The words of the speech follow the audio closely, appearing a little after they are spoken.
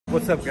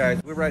What's up, guys?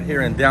 We're right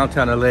here in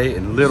downtown LA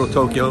in Little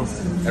Tokyo,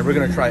 and we're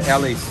gonna try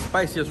LA's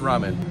spiciest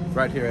ramen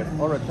right here at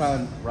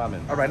Oratan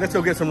Ramen. All right, let's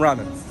go get some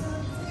ramen.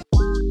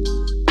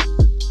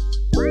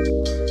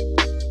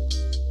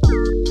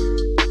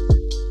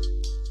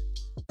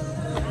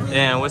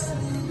 Damn, what's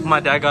my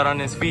dad got on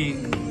his feet?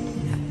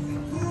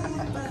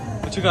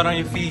 What you got on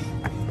your feet?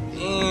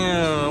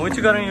 Damn, what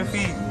you got on your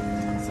feet?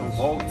 Some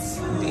bolts.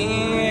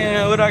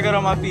 Damn, what I got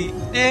on my feet?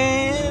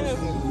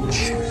 Damn.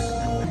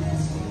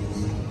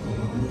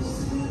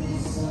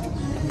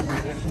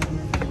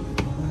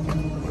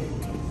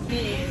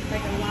 Like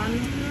a one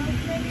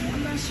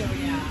I'm not sure,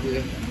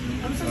 yeah.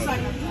 I'm so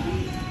sorry.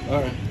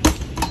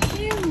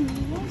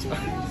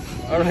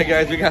 All right,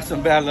 guys, we got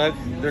some bad luck.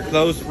 They're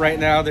closed right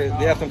now. They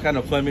have some kind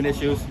of plumbing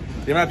issues.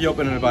 They might be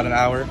open in about an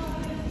hour,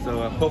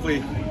 so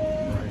hopefully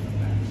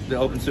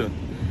they'll open soon.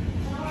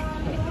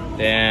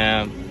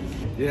 Damn.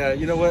 Yeah,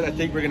 you know what? I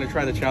think we're gonna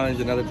try the challenge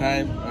another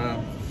time.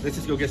 Let's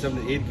just go get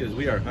something to eat because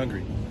we are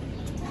hungry.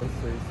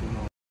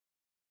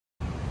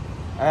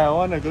 I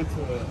want to go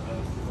to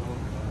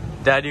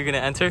Dad, you're gonna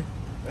enter?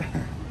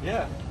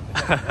 yeah. I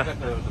got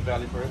the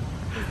valley first.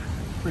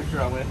 Pretty sure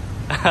I win.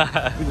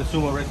 Be the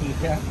sumo wrestling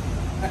camp.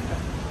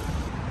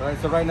 All right,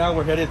 so right now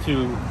we're headed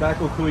to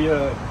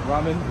Bakukuya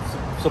Ramen.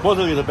 It's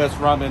supposedly the best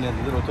ramen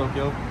in Little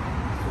Tokyo.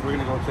 So we're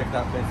gonna go check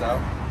that place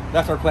out.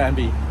 That's our plan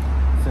B.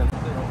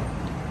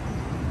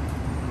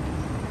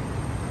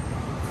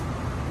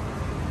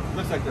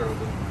 Looks like they're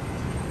open.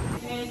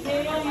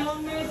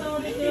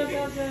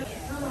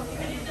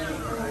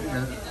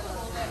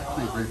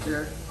 Sleep right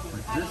there,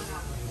 like this.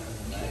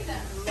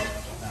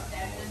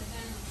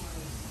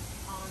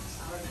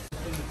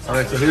 All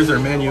right, so here's our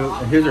menu,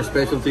 and here's our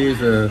specialties: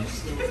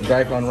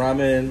 daikon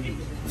ramen,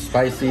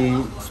 spicy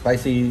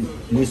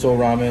miso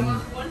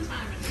ramen,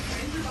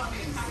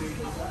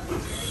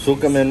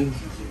 sukamen,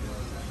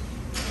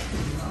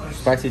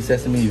 spicy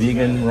sesame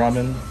vegan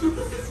ramen.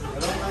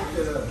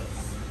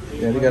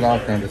 Yeah, we got all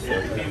kinds of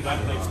stuff.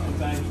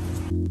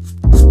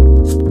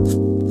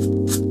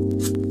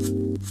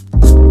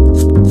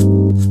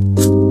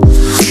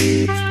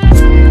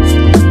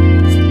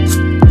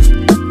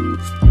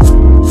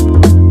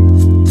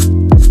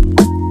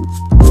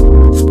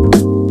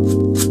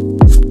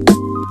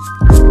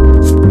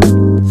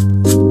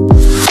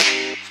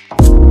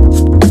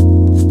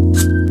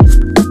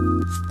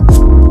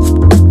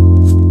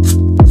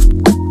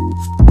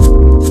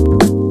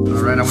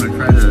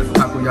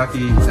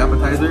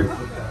 Appetizer.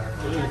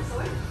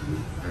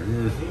 There it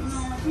is.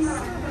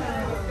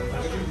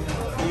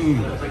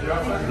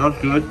 That's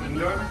good.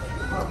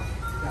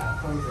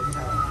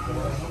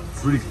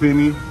 Really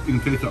creamy. You can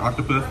taste the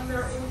octopus.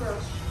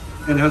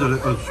 And it has a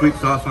sweet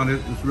sauce on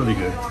it. It's really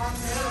good.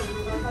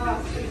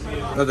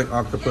 That's like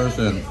octopus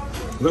and it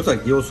looks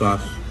like eel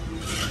sauce.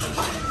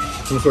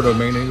 Some sort of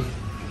mayonnaise.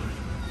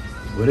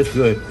 But it's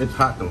good. It's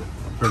hot though.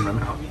 I'm turning my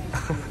mouth.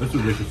 It's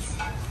delicious.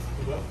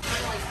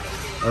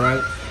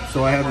 Alright.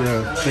 So I have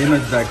the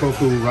famous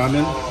Daikoku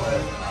ramen.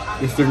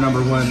 It's their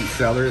 #1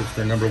 seller. It's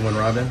their #1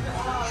 ramen.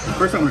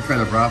 First I'm gonna try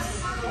the broth.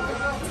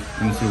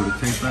 Let me see what it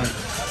tastes like.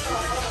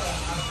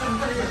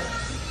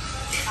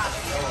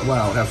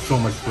 Wow, it has so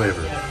much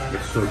flavor.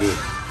 It's so good.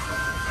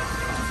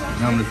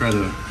 Now I'm gonna try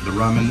the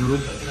ramen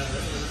noodle.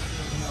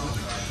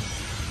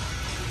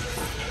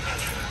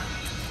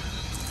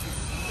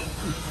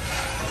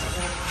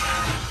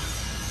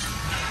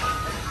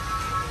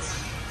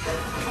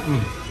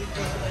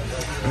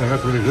 Yeah,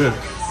 that's really good.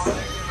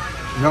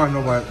 Now I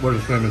know what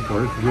it's famous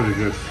for. It's really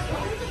good.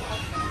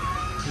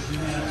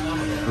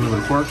 A little bit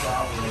of pork.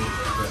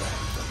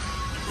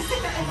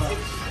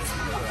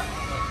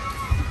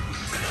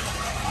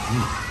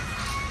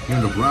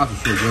 And the broth is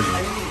so good,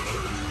 though.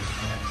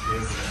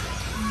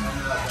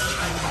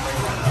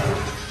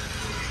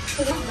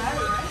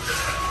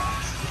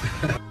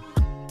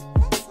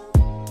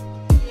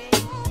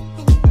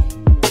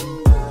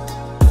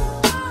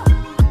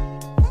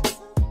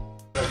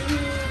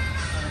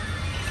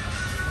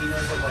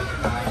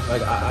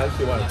 Like, I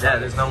actually want to. Yeah,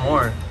 there's no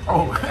more.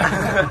 Oh,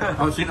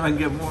 I'll see if I can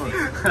get more.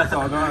 It's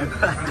all gone.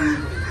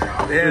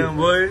 Damn,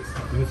 boys.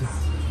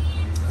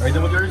 Are you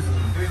done with yours?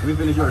 We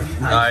finish yours.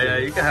 Oh, yeah,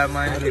 you can have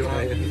mine if you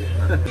want.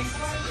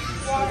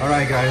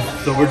 Alright, guys,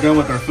 so we're done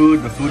with our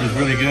food. The food is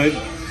really good.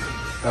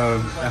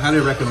 I highly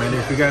recommend it.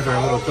 If you guys are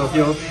in Little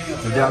Tokyo,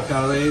 in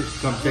downtown LA,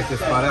 come check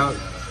this spot out.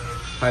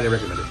 Highly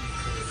recommend it.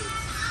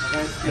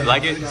 You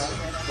like it?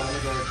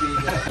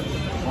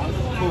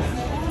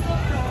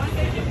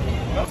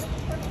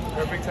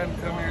 Perfect time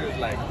to come here is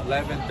like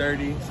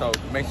 11:30, so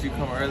make sure you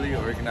come early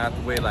or you're gonna have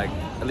to wait like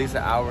at least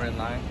an hour in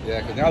line. Yeah,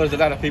 because now there's a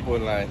lot of people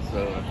in line,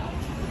 so.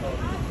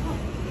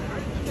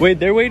 Wait,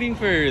 they're waiting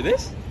for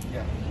this?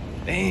 Yeah.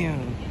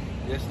 Damn.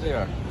 Yes, they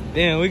are.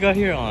 Damn, we got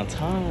here on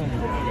time.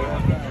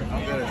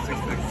 I'm good at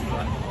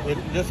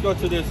 6:60. Let's go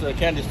to this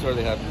candy store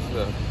they have,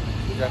 this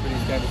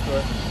Japanese candy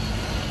store.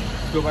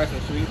 Let's go buy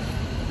some sweets.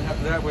 And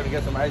after that, we're gonna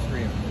get some ice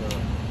cream. So,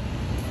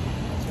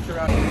 switch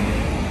around.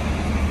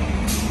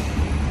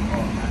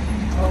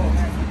 Oh,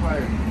 man,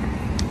 required.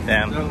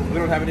 Damn. So we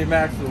don't have any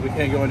Macs, so we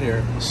can't go in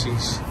here.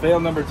 Sheesh. Fail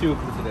number 2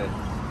 for today.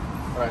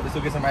 All right, let's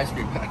go get some ice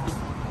cream, guys.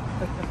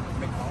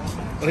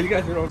 Well, you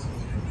guys are on.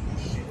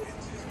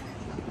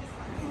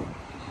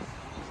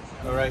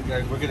 All right,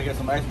 guys, we're gonna get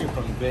some ice cream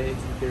from the Bay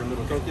here in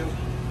Little Tokyo.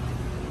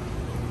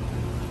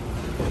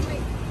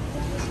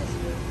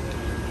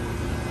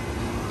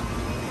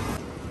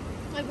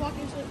 Like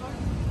walking to the car.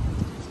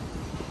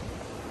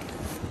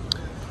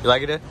 You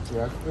like it?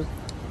 Yeah, it's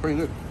pretty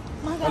good.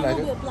 My I God, like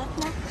will be it. a black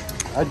black.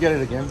 I'd get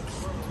it again.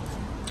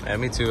 Yeah,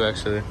 me too,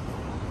 actually.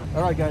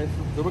 All right, guys,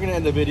 so we're gonna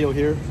end the video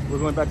here. We're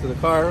going back to the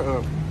car.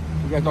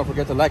 You guys don't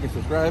forget to like and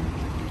subscribe.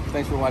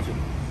 Thanks for watching.